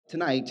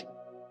Tonight,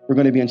 we're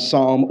going to be in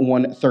Psalm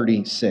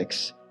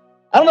 136.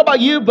 I don't know about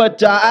you,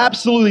 but I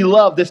absolutely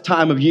love this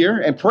time of year,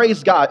 and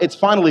praise God, it's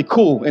finally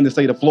cool in the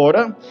state of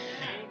Florida.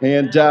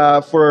 And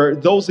for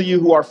those of you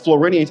who are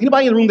Floridians,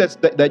 anybody in the room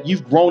that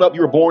you've grown up, you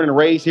were born and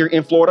raised here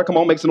in Florida? Come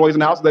on, make some noise in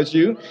the house. That's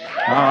you.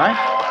 All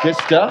right, good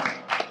stuff.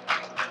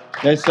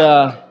 There's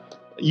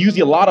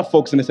usually a lot of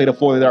folks in the state of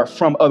Florida that are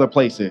from other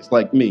places,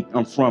 like me.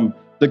 I'm from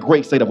the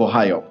great state of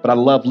Ohio, but I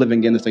love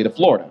living in the state of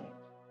Florida.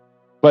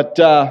 But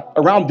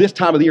around this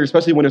time of the year,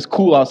 especially when it's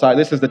cool outside,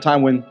 this is the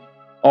time when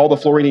all the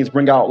Floridians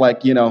bring out,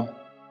 like,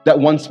 that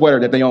one sweater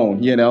that they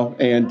own,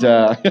 and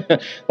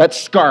that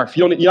scarf.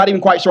 You're not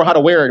even quite sure how to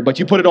wear it, but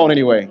you put it on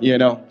anyway,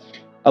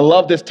 I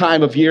love this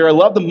time of year. I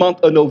love the month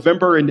of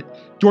November. And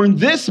during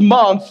this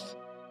month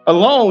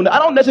alone, I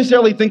don't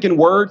necessarily think in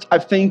words. I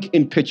think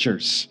in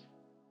pictures.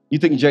 You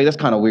think, Jay, that's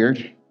kind of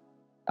weird.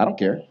 I don't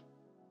care.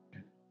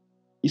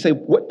 You say,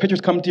 what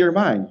pictures come to your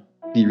mind?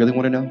 Do you really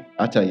want to know?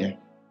 I'll tell you.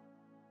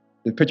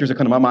 The pictures that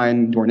come to my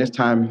mind during this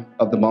time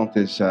of the month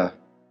is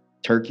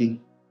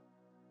turkey.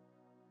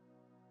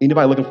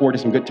 Anybody looking forward to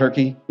some good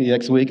turkey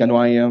next week? I know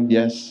I am,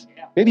 yes.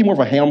 Maybe more of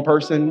a ham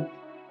person.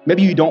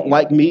 Maybe you don't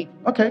like meat.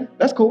 Okay,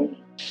 that's cool.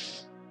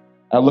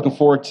 I'm looking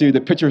forward to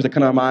the pictures that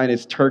come to my mind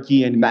is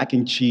turkey and mac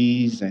and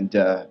cheese. And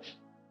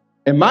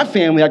in my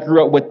family, I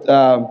grew up with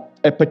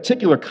a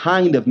particular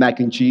kind of mac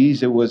and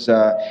cheese. It was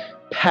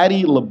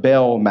Patti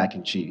LaBelle mac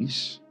and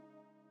cheese.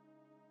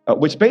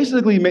 Which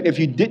basically meant if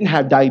you didn't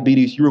have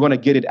diabetes, you were going to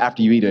get it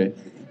after you eat it.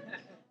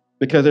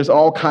 Because there's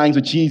all kinds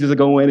of cheeses that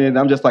go in it, and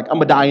I'm just like, I'm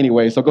going to die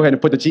anyway, so go ahead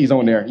and put the cheese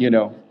on there,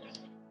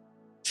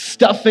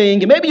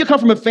 Stuffing, and maybe you come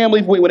from a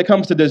family when it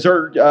comes to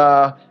dessert.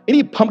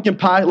 Any pumpkin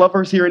pie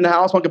lovers here in the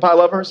house? Pumpkin pie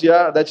lovers?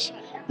 Yeah,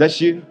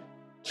 that's you.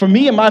 For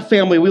me and my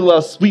family, we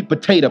love sweet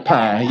potato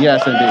pie.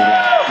 Yes, indeed.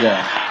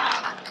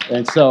 Yeah.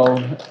 And so,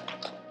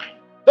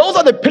 those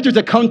are the pictures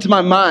that come to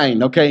my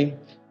mind, okay?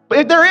 But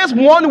if there is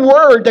one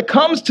word that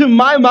comes to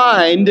my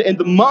mind in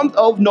the month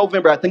of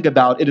November, I think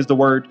about, it is the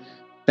word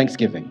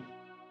Thanksgiving.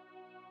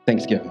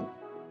 Thanksgiving.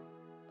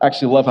 I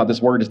actually love how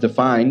this word is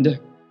defined.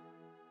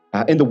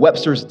 In the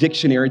Webster's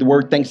Dictionary, the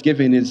word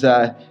Thanksgiving is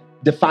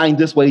defined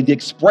this way: the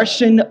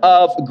expression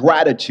of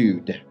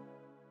gratitude,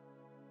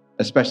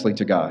 especially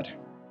to God.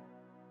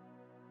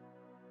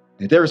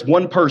 If there is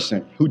one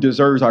person who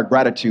deserves our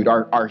gratitude,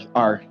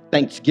 our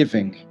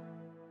thanksgiving,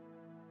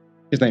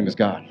 his name is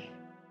God.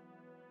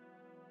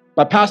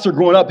 My pastor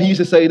growing up, he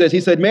used to say this.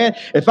 He said, man,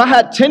 if I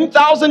had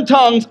 10,000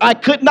 tongues, I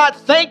could not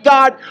thank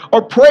God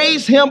or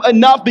praise him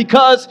enough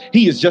because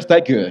he is just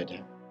that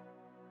good.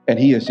 And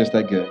he is just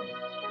that good.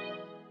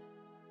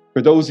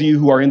 For those of you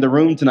who are in the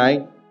room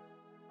tonight,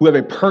 who have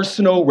a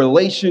personal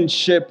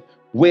relationship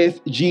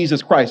with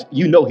Jesus Christ,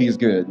 you know he's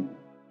good.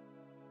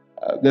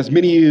 There's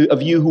many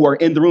of you who are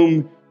in the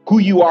room, who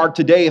you are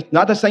today, if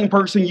not the same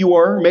person you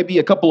were maybe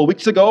a couple of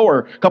weeks ago or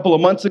a couple of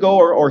months ago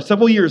or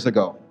several years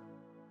ago.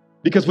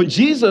 Because when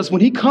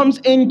he comes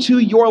into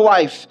your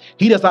life,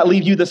 he does not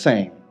leave you the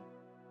same.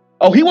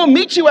 Oh, he will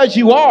meet you as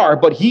you are,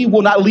 but he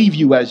will not leave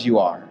you as you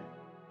are.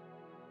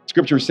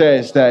 Scripture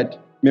says that,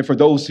 for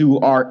those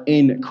who are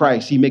in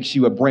Christ, he makes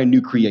you a brand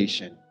new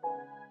creation.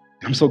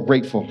 I'm so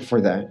grateful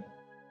for that.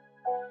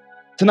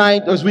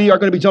 Tonight, as we are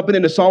going to be jumping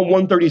into Psalm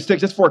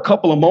 136, just for a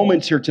couple of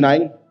moments here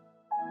tonight,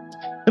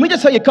 let me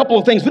just tell you a couple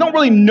of things. We don't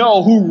really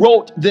know who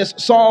wrote this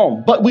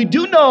psalm, but we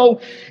do know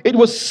it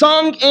was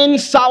sung in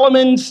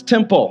Solomon's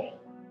temple.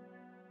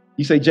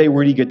 You say, Jay,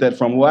 where do you get that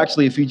from? Well,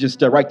 actually, if you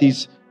just write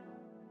these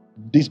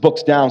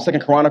books down, 2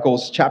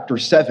 Chronicles chapter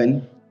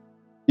 7,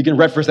 you can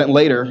reference that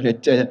later.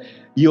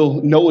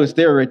 You'll notice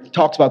there it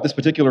talks about this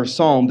particular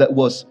psalm that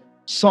was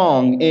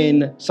sung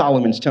in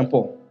Solomon's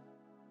temple.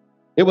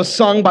 It was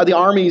sung by the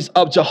armies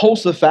of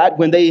Jehoshaphat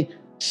when they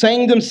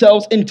sang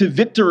themselves into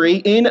victory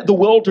in the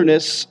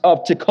wilderness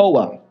of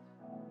Tekoa.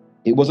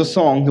 It was a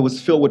song that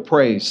was filled with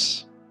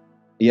praise,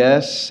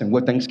 yes, and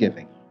with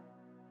thanksgiving.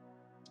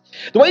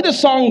 The way this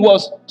song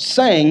was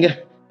sang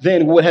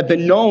then would have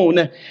been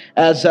known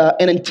as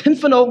an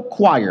antiphonal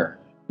choir.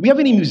 Do we have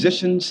any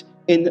musicians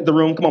in the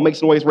room? Come on, make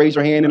some noise, raise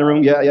your hand in the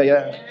room.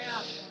 Yeah.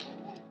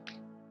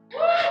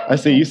 I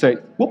see you say,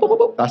 whoop, whoop,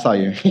 whoop. I saw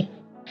you.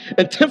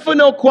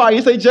 Antiphonal choir.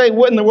 You say, Jay,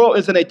 what in the world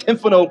is an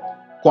antiphonal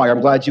choir? I'm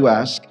glad you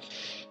asked.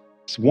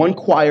 It's one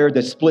choir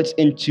that splits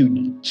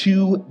into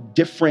two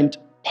different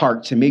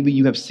parts. And maybe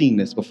you have seen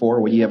this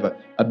before where you have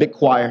a big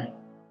choir.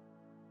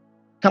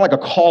 Kind of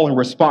like a call and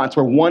response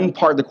where one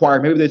part of the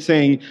choir, maybe they're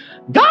saying,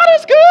 God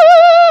is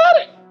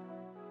good.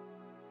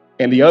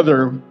 And the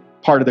other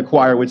part of the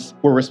choir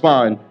will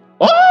respond,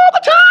 all the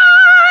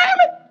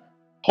time.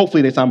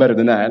 Hopefully they sound better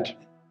than that.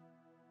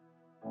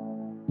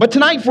 But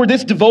tonight for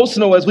this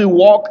devotional, as we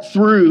walk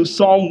through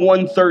Psalm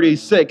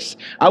 136,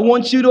 I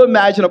want you to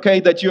imagine,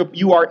 okay, that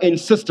you are in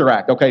Sister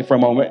Act, okay, for a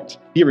moment.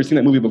 You ever seen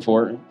that movie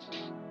before?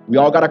 We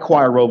all got our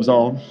choir robes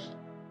on.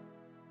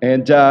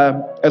 And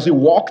as we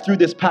walk through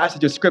this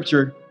passage of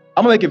scripture,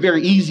 I'm going to make it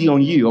very easy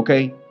on you,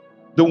 okay?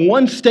 The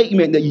one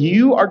statement that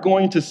you are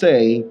going to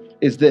say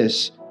is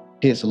this: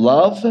 his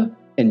love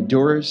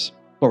endures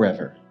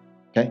forever,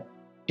 okay?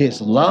 his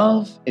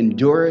love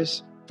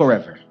endures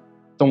forever.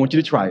 So I want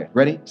you to try it.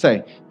 Ready?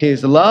 Say,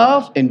 his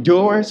love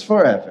endures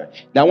forever.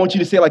 Now I want you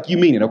to say it like you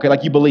mean it, okay?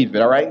 Like you believe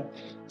it, all right?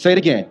 Say it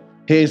again.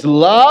 His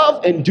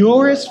love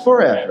endures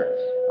forever.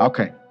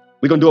 Okay,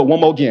 we're going to do it one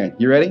more again.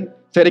 You ready?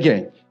 Say it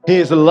again.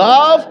 His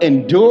love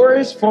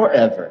endures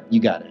forever.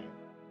 You got it.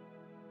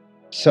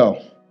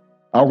 So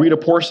I'll read a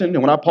portion,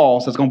 and when I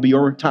pause, it's going to be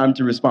your time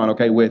to respond,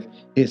 okay, with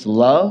his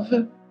love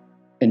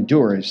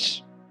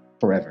endures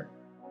forever.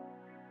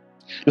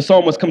 The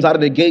psalmist comes out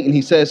of the gate and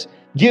he says,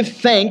 give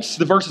thanks,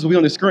 the verses will be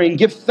on the screen,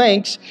 give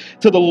thanks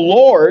to the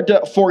Lord,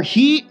 for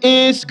he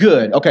is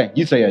good. Okay,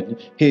 you say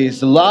it.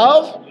 His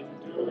love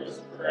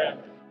endures forever.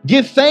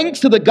 Give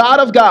thanks to the God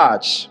of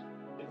gods.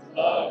 His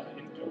love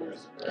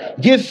endures forever.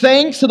 Give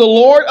thanks to the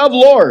Lord of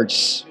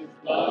lords. His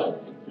love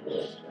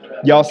endures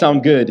forever. Y'all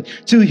sound good.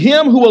 To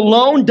him who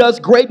alone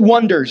does great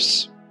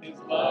wonders. His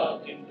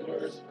love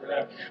endures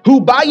forever.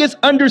 Who by his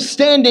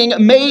understanding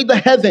made the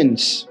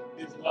heavens.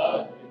 His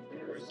love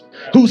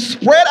who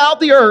spread out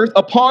the earth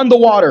upon the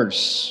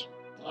waters,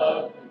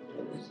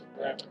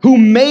 who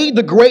made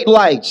the great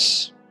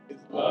lights,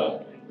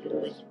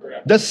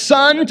 the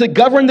sun to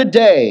govern the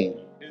day,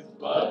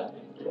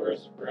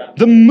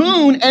 the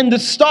moon and the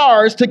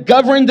stars to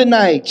govern the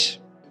night.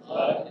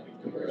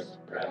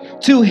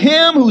 To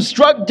him who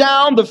struck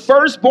down the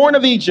firstborn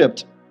of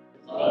Egypt.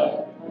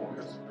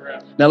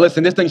 Now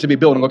listen, this thing should be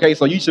building, okay?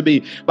 So you should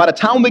be, by the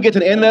time we get to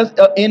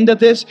the end of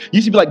this,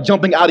 you should be like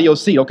jumping out of your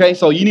seat, okay?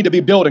 So you need to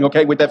be building,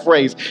 okay, with that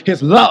phrase.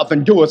 His love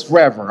endures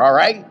forever, all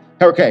right?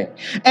 Okay.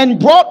 And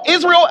brought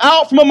Israel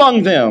out from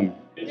among them.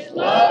 His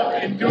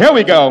love endures Here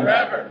we go.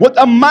 Forever. With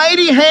a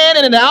mighty hand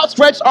and an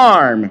outstretched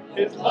arm.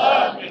 His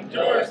love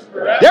endures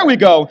forever. There we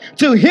go.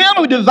 To him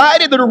who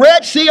divided the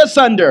Red Sea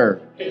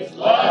asunder. His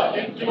love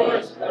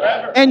endures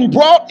forever. And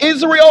brought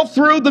Israel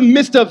through the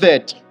midst of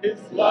it. His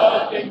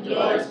love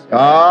endures forever.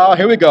 Oh,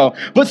 here we go.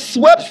 But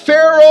swept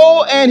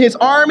Pharaoh and his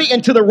army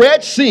into the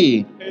Red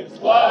Sea. His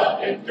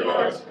love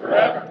endures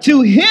forever.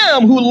 To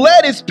him who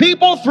led his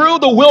people through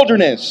the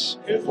wilderness.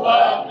 His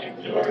love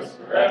endures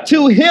forever.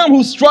 To him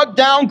who struck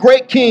down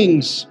great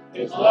kings.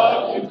 His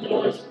love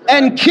endures forever.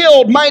 And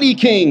killed mighty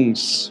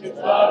kings. His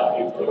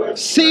love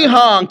endures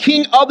Sihon,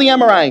 king of the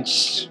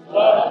Amorites. His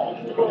love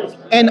endures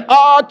forever. And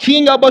Og,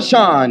 king of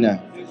Bashan.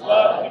 His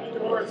love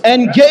endures forever.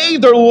 And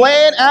gave their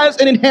land as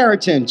an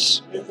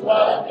inheritance. His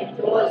love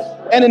endures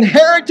forever. An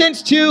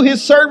inheritance to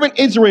his servant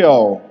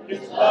Israel.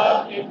 His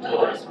love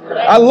endures forever.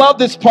 I love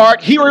this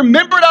part. He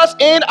remembered us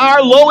in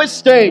our lowest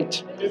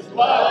state. His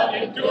love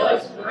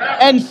endures forever.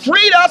 And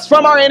freed us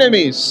from our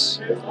enemies.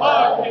 His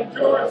love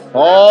endures forever.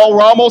 Oh,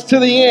 we're almost to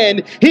the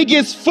end. He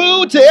gives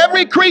food to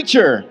every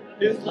creature.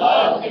 His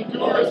love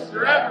endures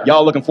forever.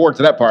 Y'all looking forward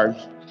to that part.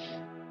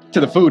 To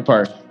the food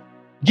part.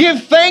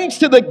 Give thanks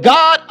to the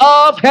God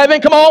of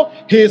heaven. Come on.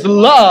 His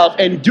love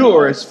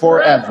endures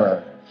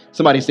forever.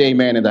 Somebody say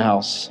amen in the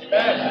house.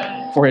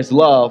 Amen. For his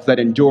love that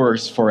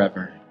endures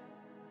forever.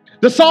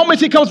 The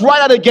psalmist, he comes right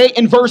out of the gate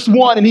in verse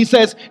 1 and he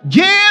says,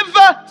 give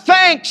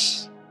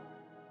thanks.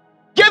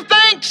 Give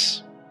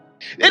thanks.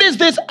 It is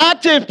this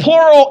active,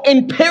 plural,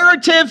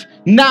 imperative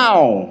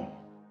now.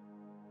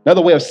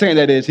 Another way of saying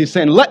that is he's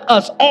saying, let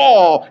us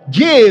all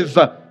give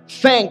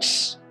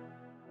thanks.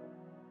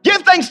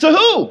 Give thanks to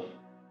who?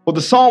 Well,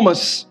 the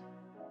psalmist,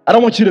 I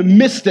don't want you to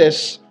miss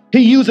this. He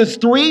uses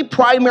 3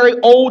 primary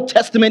Old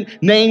Testament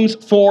names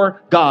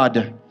for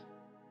God.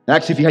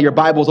 Actually, if you have your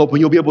Bibles open,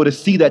 you'll be able to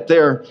see that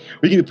there.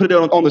 We can put it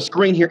on the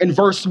screen here. In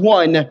verse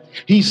 1,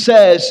 he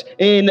says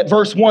in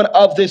verse 1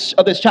 of this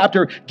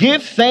chapter,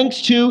 give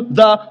thanks to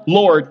the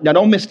Lord. Now,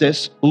 don't miss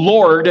this.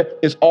 Lord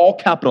is all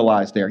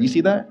capitalized there. You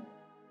see that?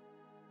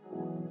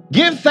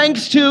 Give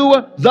thanks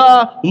to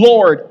the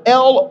Lord.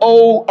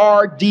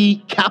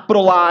 L-O-R-D,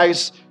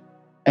 capitalized.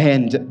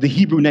 And the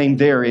Hebrew name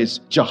there is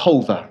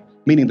Jehovah,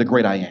 meaning the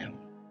great I am.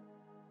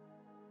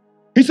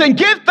 He's saying,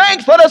 give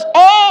thanks. Let us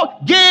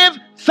all give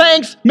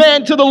thanks,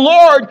 man, to the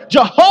Lord,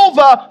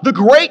 Jehovah, the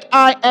great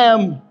I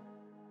am.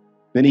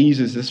 Then he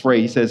uses this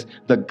phrase. He says,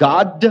 the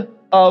God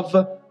of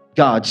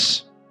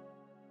gods.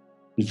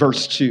 In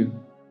verse 2,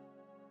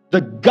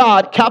 the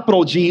God,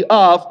 capital G,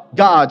 of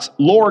gods,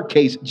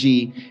 lowercase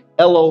g,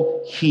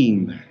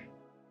 Elohim,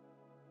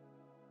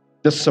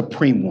 the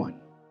supreme one.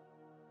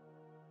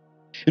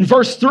 In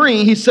verse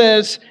 3, he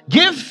says,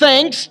 give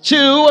thanks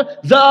to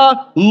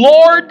the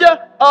Lord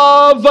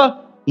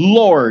of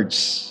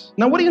lords.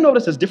 Now, what do you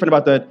notice is different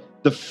about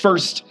the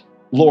first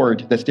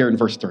Lord that's there in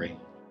verse 3?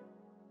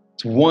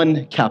 It's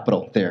one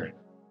capital there,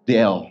 the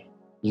L,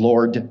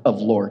 Lord of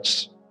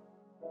lords.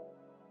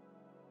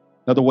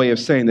 Another way of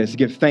saying this,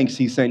 give thanks,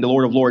 he's saying the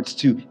Lord of lords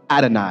to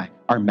Adonai,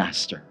 our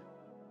master.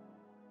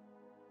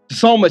 The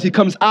psalmist, he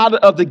comes out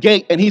of the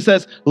gate and he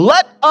says,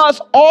 let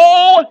us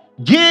all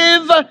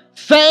give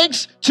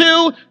thanks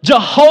to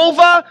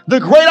Jehovah, the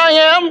great I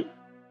am.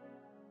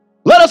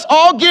 Let us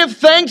all give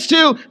thanks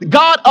to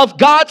God of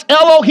gods,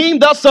 Elohim,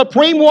 the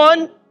supreme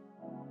one.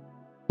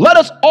 Let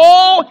us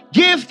all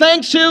give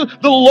thanks to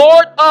the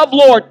Lord of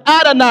lords,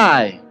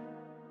 Adonai,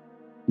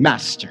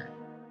 master.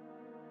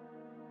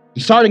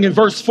 Starting in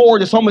verse 4,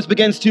 the psalmist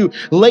begins to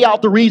lay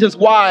out the reasons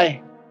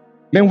why,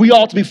 man, we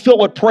ought to be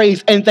filled with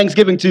praise and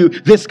thanksgiving to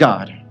this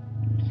God.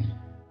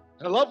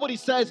 And I love what he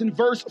says in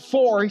verse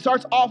 4. He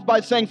starts off by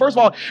saying, first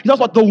of all, he talks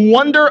about the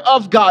wonder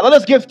of God. Let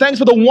us give thanks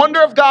for the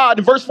wonder of God.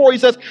 In verse 4, he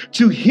says,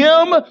 to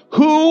him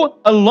who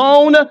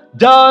alone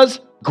does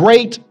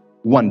great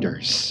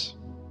wonders.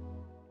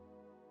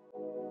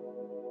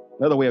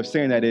 Another way of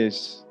saying that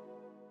is,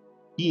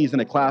 he is in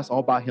a class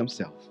all by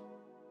himself.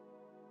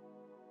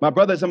 My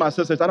brothers and my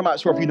sisters, I'm not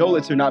sure if you know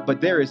this or not, but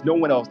there is no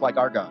one else like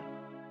our God.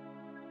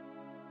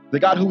 The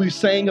God who we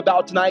sang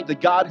about tonight, the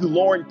God who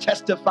Lauren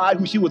testified,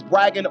 who she was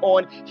bragging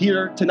on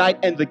here tonight,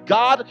 and the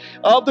God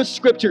of the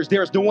scriptures,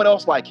 there is no one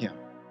else like him.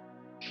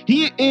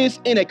 He is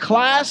in a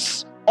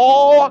class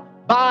all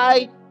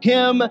by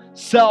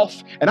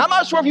himself. And I'm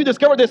not sure if you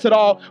discovered this at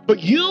all,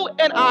 but you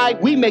and I,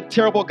 we make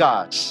terrible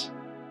gods.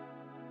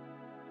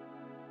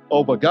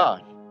 Oh, but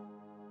God,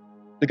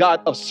 the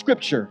God of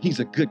scripture,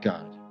 he's a good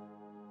God.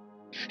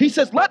 He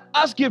says, let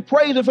us give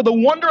praise for the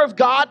wonder of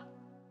God.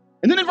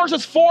 And then in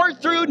verses 4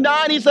 through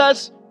 9, he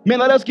says, man,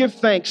 let us give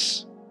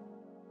thanks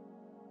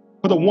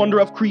for the wonder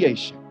of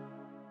creation.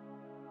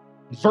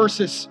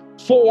 Verses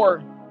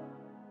 4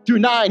 through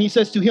 9, he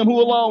says, to him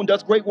who alone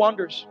does great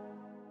wonders,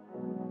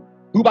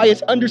 who by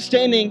his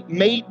understanding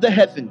made the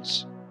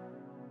heavens,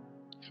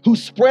 who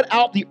spread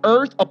out the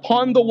earth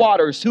upon the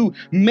waters, who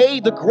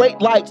made the great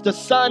lights, the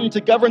sun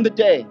to govern the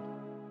day,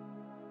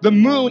 the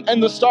moon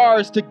and the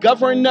stars to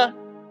govern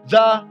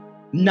the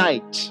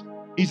night.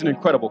 He's an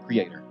incredible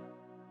creator.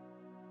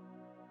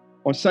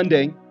 On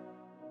Sunday,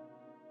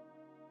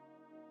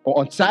 or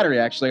on Saturday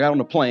actually, I got on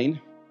a plane,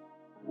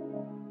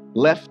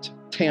 left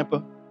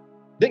Tampa,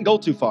 didn't go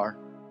too far.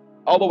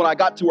 Although when I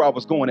got to where I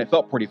was going, it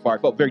felt pretty far.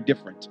 It felt very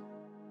different.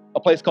 A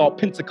place called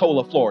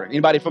Pensacola, Florida.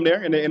 Anybody from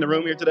there in the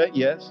room here today?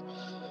 Yes.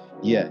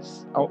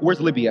 Yes. Oh,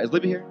 where's Libby at? Is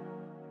Libby here?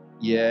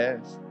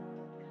 Yes.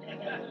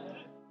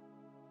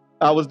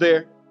 I was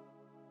there.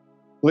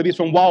 Libby's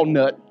from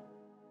Walnut.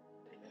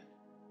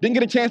 Didn't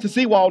get a chance to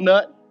see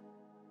Walnut,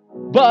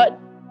 but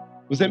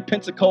was in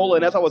Pensacola,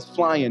 and as I was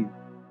flying,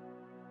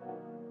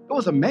 it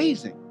was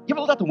amazing. You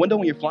ever look out the window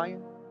when you're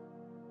flying?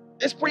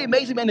 It's pretty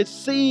amazing, man, to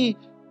see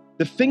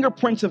the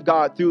fingerprints of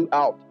God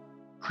throughout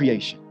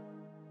creation.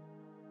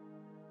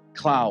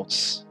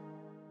 Clouds,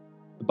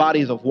 the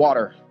bodies of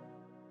water.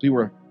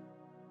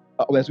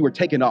 As we were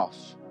taking off.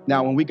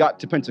 Now, when we got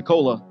to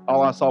Pensacola,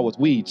 all I saw was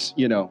weeds,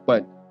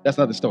 but that's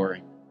another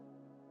story.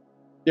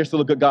 There's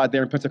still a good God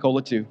there in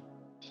Pensacola too.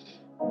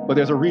 But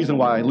there's a reason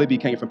why Libby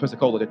came from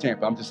Pensacola to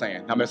Tampa. I'm just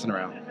saying, not messing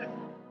around.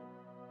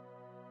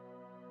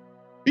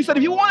 He said,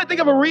 if you want to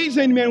think of a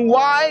reason, man,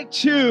 why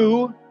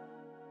to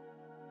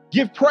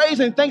give praise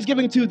and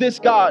thanksgiving to this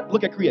God,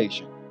 look at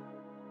creation.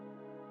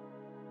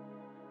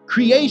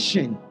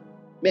 Creation,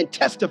 man,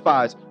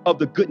 testifies of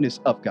the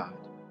goodness of God.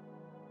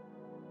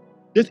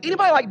 Does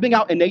anybody like being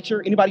out in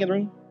nature? Anybody in the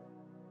room?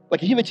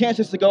 Like if you have a chance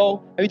just to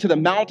go maybe to the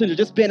mountains or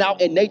just being out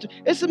in nature,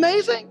 it's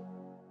amazing.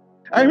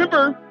 I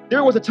remember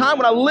there was a time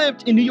when I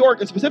lived in New York,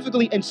 and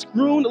specifically in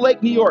Schroon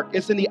Lake, New York.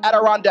 It's in the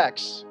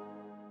Adirondacks,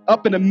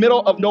 up in the middle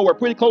of nowhere,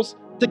 pretty close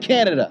to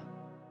Canada.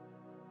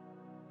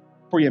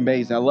 Pretty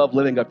amazing. I love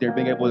living up there,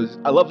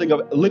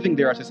 living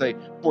there, I should say,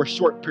 for a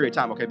short period of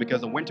time, okay?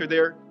 Because the winter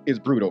there is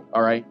brutal,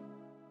 all right?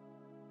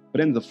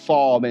 But in the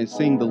fall, man,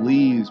 seeing the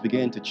leaves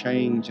begin to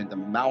change and the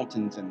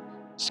mountains, and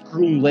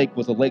Schroon Lake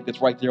was a lake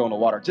that's right there on the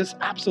water. Just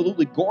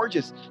absolutely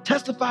gorgeous.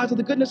 Testifies of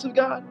the goodness of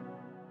God.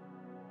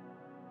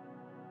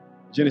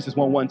 Genesis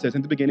 1:1 says,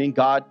 in the beginning,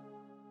 God,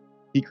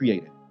 he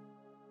created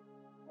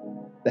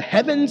the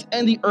heavens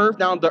and the earth.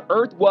 Now, the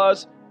earth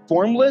was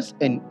formless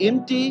and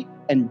empty,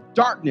 and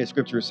darkness,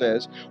 scripture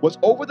says, was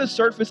over the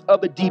surface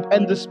of the deep,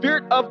 and the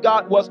Spirit of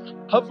God was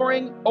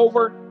hovering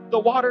over the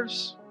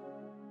waters.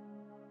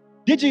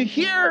 Did you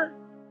hear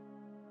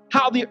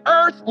how the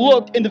earth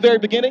looked in the very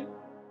beginning?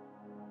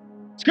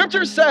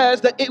 Scripture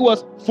says that it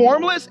was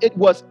formless, it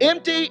was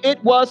empty,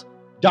 it was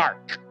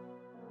dark.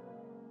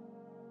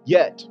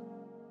 Yet,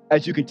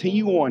 as you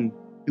continue on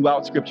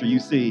throughout Scripture, you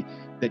see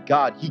that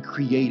God, he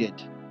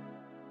created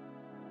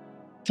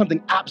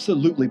something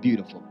absolutely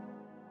beautiful.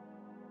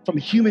 From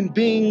human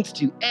beings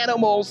to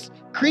animals,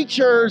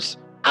 creatures,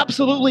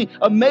 absolutely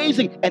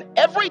amazing. And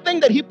everything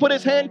that he put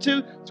his hand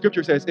to,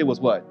 Scripture says it was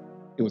what?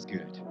 It was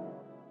good.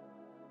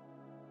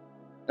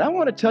 And I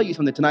want to tell you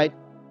something tonight.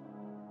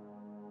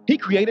 He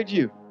created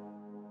you.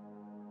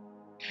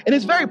 And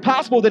it's very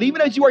possible that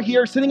even as you are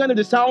here sitting under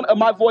the sound of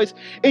my voice,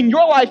 in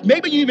your life,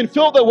 maybe you even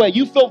feel that way.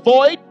 You feel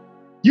void.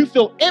 You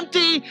feel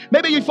empty.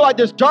 Maybe you feel like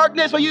there's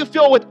darkness, or you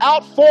feel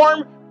without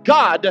form.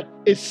 God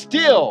is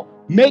still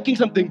making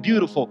something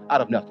beautiful out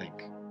of nothing.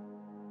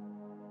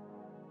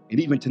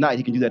 And even tonight,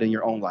 he can do that in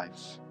your own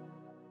life.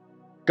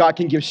 God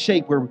can give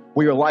shape where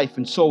your life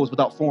and soul is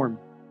without form.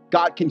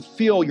 God can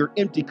fill your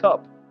empty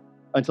cup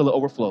until it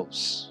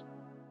overflows.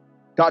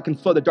 God can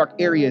fill the dark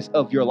areas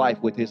of your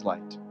life with his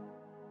light.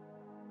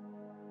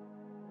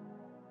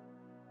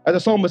 As the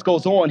psalmist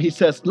goes on, he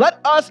says, let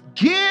us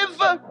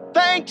give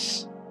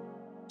thanks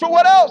for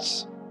what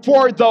else?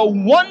 for the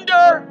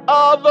wonder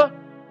of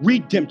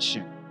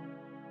redemption.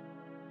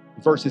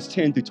 Verses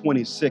 10 through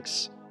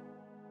 26,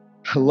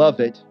 I love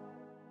it.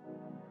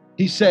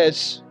 He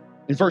says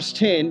in verse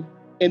 10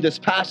 in this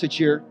passage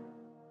here,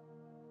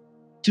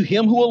 to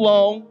him who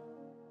alone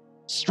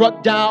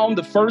struck down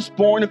the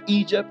firstborn of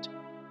Egypt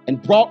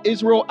and brought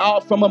Israel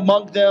out from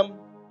among them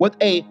with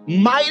a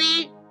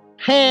mighty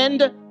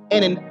hand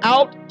and an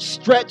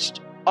outstretched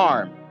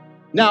arm.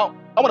 Now,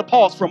 I want to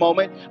pause for a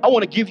moment. I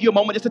want to give you a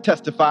moment just to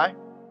testify.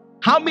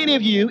 How many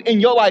of you in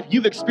your life,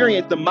 you've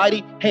experienced the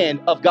mighty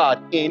hand of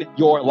God in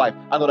your life?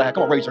 I know that.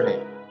 Come on, raise your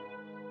hand.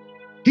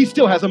 He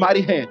still has a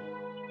mighty hand.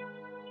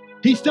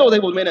 He still is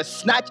able, man, to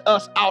snatch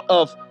us out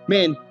of,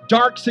 man,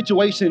 dark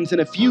situations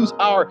and infuse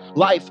our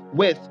life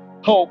with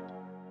hope.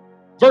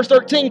 Verse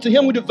 13, to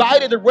him who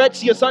divided the Red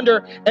Sea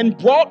asunder and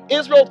brought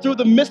Israel through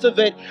the midst of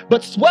it,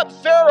 but swept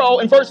Pharaoh,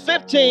 in verse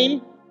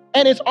 15,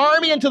 and his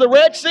army into the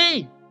Red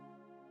Sea.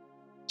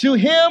 To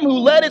him who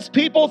led his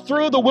people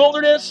through the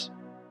wilderness,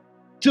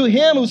 to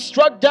him who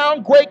struck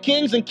down great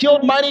kings and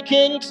killed mighty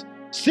kings,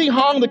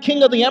 Sihon, the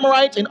king of the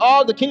Amorites, and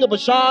Og, the king of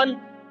Bashan,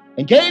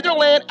 and gave their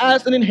land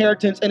as an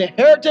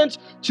inheritance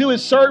to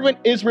his servant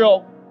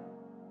Israel.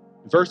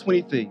 Verse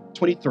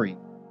 23,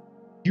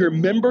 he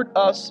remembered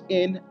us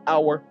in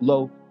our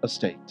low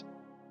estate.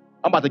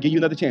 I'm about to give you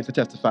another chance to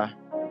testify.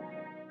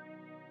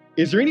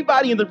 Is there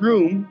anybody in the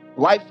room,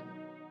 life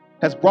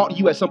has brought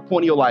you at some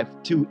point in your life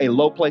to a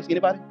low place?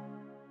 Anybody?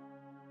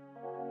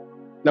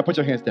 Now put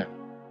your hands down.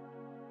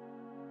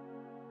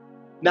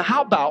 Now,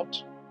 how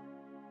about,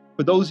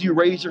 for those of you who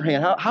raise your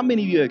hand, how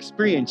many of you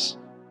experience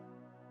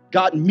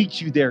God meet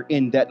you there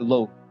in that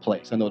low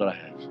place? I know that I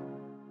have.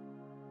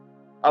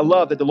 I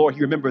love that the Lord,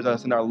 he remembers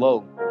us in our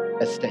low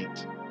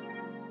estate,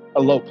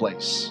 a low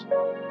place.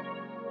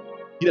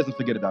 He doesn't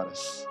forget about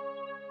us.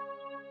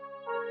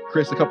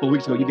 Chris, a couple of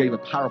weeks ago, you gave a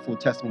powerful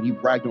testimony. You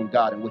bragged on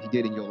God and what he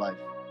did in your life.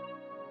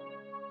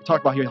 You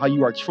talked about here how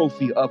you are a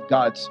trophy of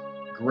God's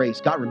grace.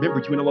 God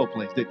remembered you in a low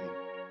place, didn't he?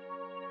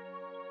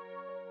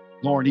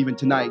 Lauren, even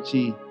tonight,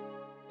 she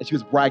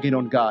was bragging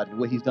on God and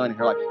what he's done in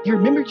her life. He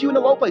remembered you in a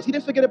low place. He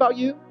didn't forget about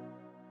you.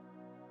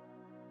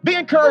 Be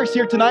encouraged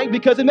here tonight,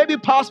 because it may be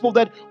possible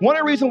that one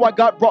of the reasons why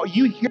God brought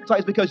you here tonight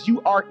is because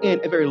you are in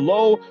a very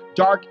low,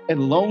 dark,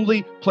 and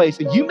lonely place.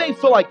 And you may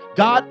feel like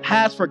God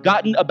has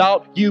forgotten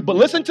about you, but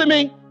listen to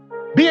me.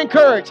 Be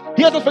encouraged.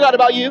 He hasn't forgotten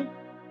about you.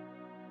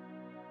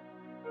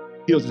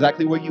 He knows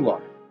exactly where you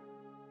are.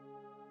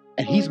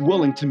 And he's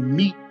willing to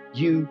meet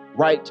you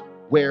right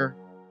where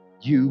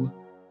you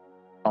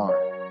are.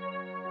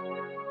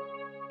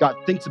 God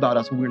thinks about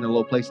us when we're in a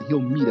low place, and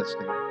he'll meet us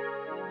there.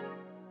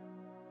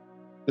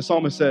 The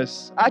psalmist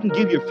says, I can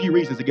give you a few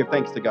reasons to give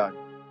thanks to God.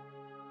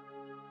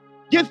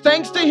 Give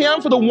thanks to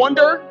him for the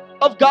wonder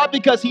of God,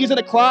 because he is in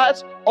a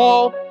class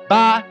all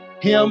by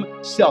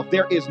himself.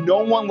 There is no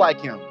one like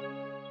him.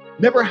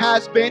 Never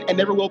has been and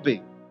never will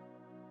be.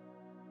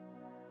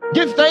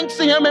 Give thanks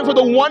to him and for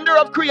the wonder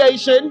of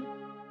creation.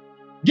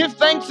 Give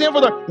thanks to him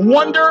for the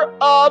wonder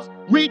of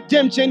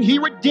redemption. He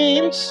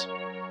redeems.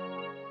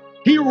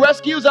 He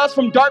rescues us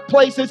from dark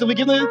places, and we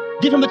give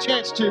him the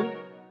chance to.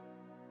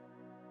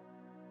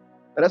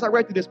 But as I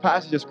read through this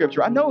passage of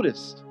scripture, I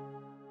noticed,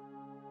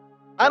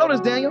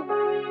 Daniel,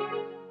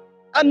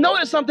 I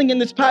noticed something in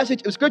this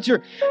passage of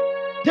scripture.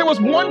 There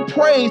was one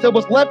praise that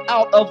was left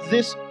out of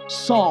this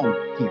psalm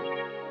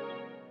here.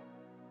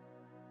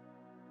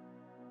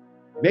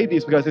 Maybe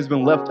it's because it's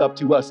been left up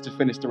to us to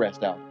finish the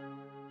rest out.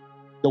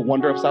 The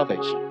wonder of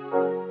salvation.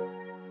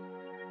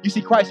 You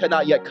see, Christ had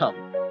not yet come.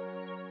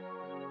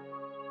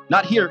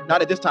 Not here,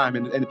 not at this time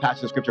in the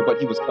passage of scripture, but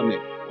he was coming.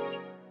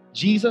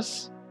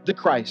 Jesus the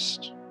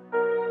Christ.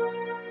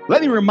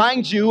 Let me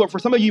remind you, or for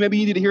some of you, maybe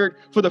you need to hear it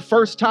for the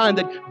first time,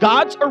 that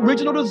God's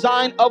original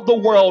design of the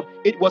world,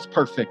 it was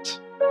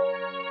perfect.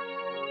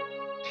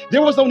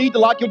 There was no need to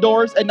lock your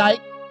doors at night,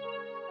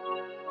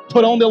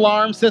 put on the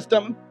alarm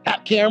system,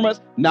 have cameras.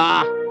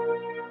 Nah,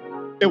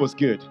 it was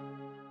good.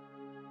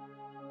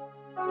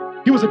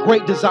 He was a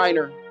great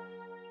designer.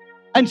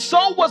 And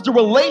so was the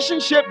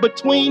relationship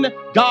between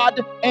God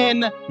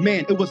and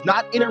man. It was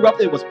not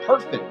interrupted. It was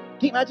perfect.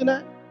 Can you imagine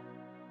that?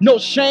 No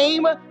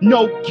shame,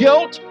 no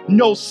guilt,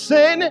 no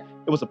sin.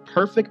 It was a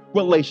perfect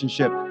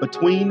relationship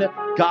between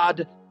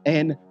God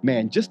and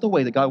man, just the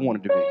way that God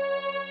wanted to be.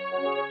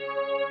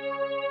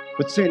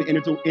 But sin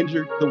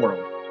entered the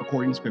world,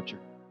 according to Scripture.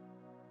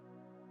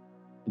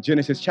 In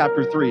Genesis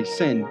chapter 3,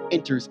 sin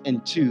enters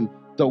into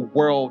the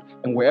world,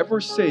 and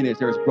wherever sin is,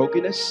 there is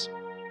brokenness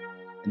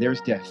and there is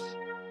death.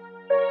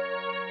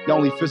 Not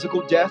only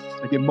physical death,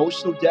 like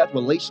emotional death,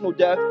 relational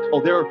death.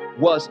 Oh, there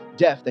was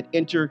death that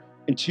entered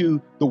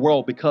into the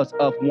world because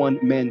of one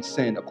man's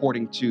sin,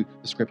 according to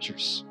the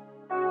scriptures.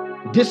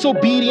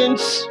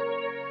 Disobedience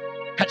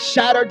had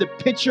shattered the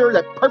picture,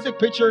 that perfect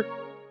picture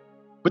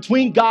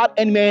between God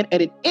and man,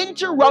 and it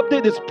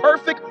interrupted this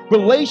perfect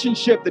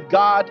relationship that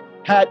God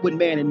had with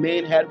man and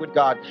man had with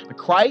God. The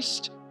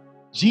Christ,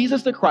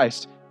 Jesus the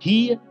Christ,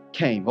 he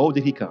came. Oh,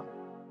 did he come?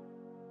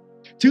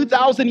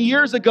 2,000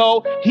 years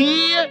ago,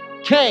 he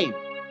came.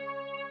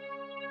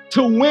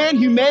 to win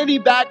humanity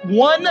back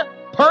one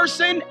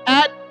person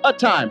at a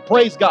time.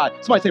 Praise God.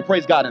 Somebody say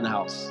praise God in the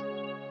house.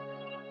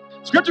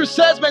 Scripture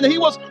says, man, that he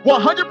was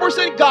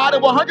 100% God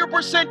and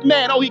 100%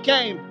 man. Oh, he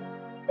came.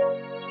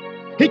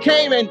 He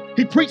came and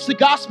he preached the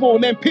gospel,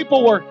 and then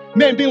people were,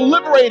 man, being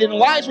liberated and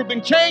lives were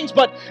being changed.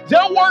 But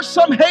there were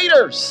some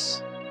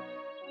haters.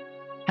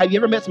 Have you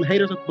ever met some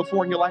haters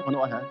before in your life? I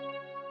know I have.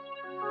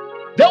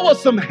 There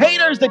was some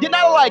haters that did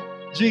not like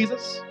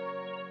Jesus.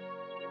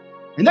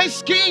 And they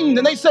schemed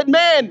and they said,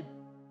 man,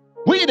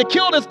 we need to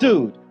kill this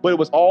dude. But it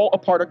was all a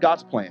part of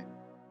God's plan.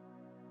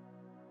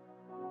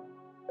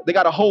 They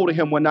got a hold of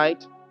him one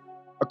night,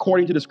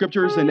 according to the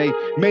scriptures, and they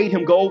made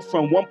him go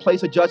from one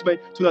place of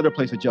judgment to another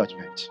place of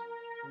judgment.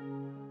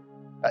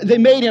 They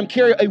made him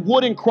carry a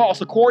wooden cross,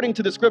 according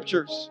to the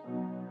scriptures,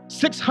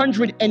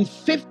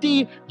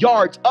 650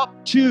 yards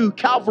up to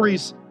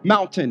Calvary's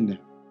mountain.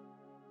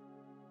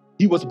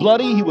 He was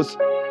bloody, he was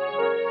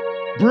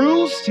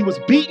bruised, he was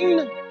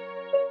beaten.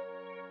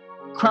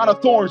 Crown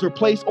of thorns were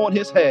placed on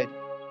his head.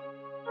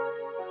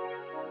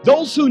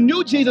 Those who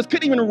knew Jesus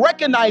couldn't even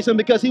recognize him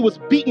because he was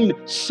beaten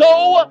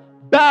so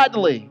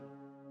badly.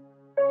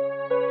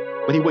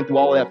 But he went through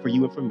all of that for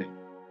you and for me.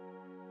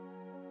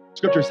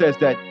 Scripture says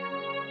that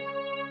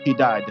he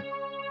died.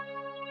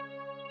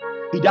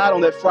 He died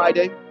on that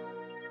Friday.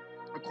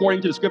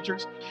 According to the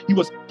scriptures, he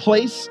was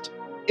placed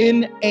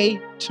in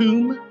a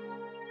tomb.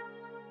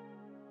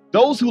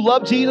 Those who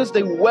loved Jesus,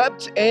 they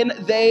wept and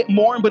they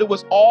mourned, but it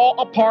was all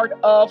a part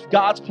of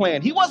God's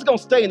plan. He wasn't going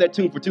to stay in that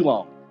tomb for too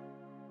long.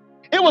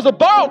 It was a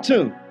borrowed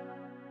tomb.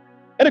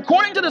 And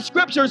according to the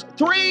scriptures,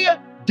 3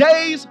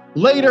 days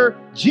later,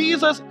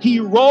 Jesus, he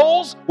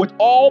rose with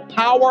all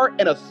power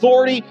and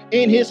authority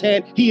in his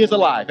hand. He is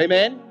alive.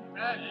 Amen?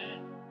 Amen.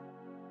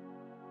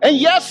 And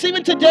yes,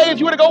 even today, if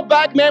you were to go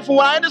back, man, from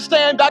what I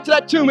understand, back to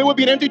that tomb, it would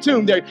be an empty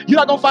tomb there. You're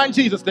not going to find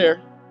Jesus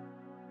there.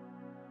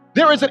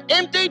 There is an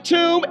empty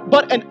tomb,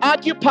 but an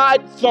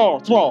occupied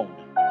throne.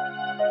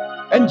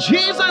 And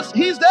Jesus,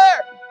 he's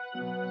there.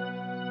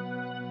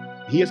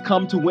 He has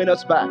come to win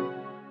us back.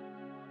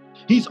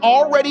 He's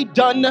already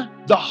done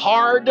the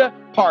hard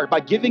part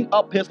by giving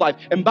up his life.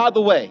 And by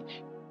the way,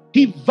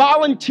 he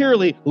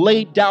voluntarily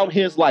laid down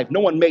his life. No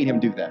one made him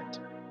do that.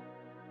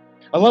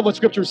 I love what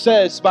scripture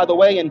says, by the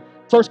way, in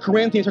 1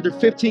 Corinthians chapter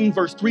 15,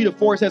 verse 3 to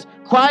 4, it says,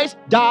 Christ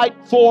died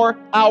for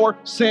our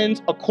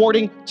sins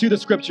according to the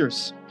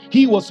scriptures.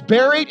 He was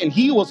buried and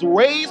he was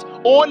raised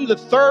on the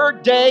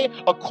 3rd day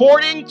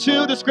according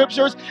to the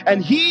scriptures.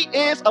 And he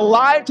is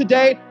alive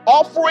today,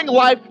 offering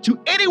life to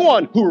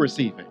anyone who will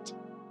receive it.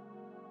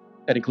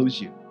 That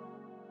includes you.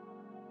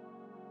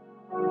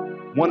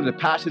 One of the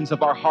passions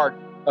of our heart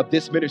of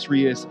this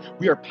ministry is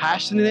we are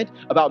passionate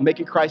about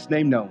making Christ's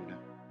name known.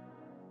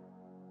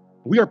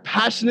 We are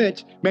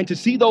passionate, man, to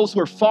see those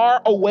who are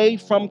far away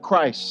from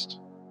Christ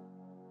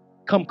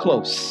come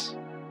close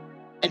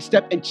and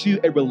step into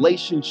a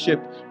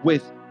relationship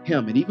with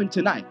him. And even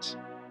tonight,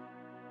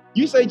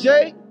 you say,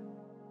 Jay,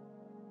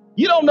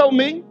 you don't know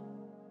me.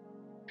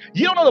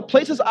 You don't know the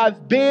places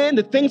I've been,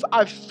 the things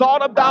I've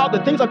thought about,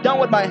 the things I've done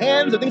with my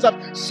hands, the things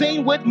I've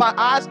seen with my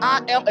eyes.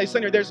 I am a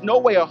sinner. There's no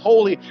way a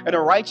holy and a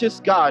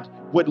righteous God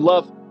would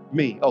love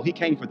me. Oh, he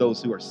came for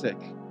those who are sick.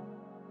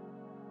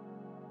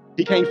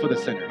 He came for the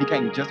sinner. He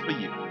came just for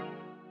you.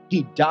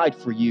 He died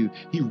for you.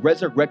 He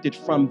resurrected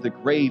from the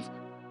grave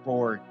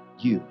for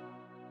you.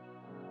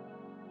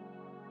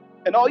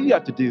 And all you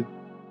have to do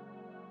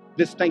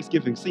this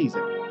Thanksgiving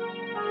season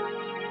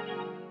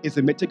is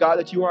admit to God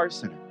that you are a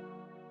sinner.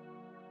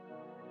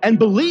 And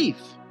believe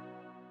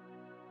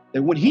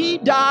that when he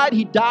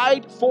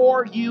died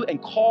for you,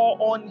 and call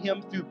on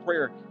him through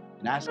prayer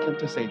and ask him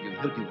to save you.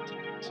 He'll do it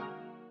tonight.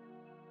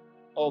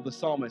 Oh, the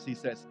psalmist, he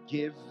says,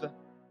 give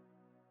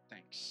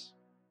thanks.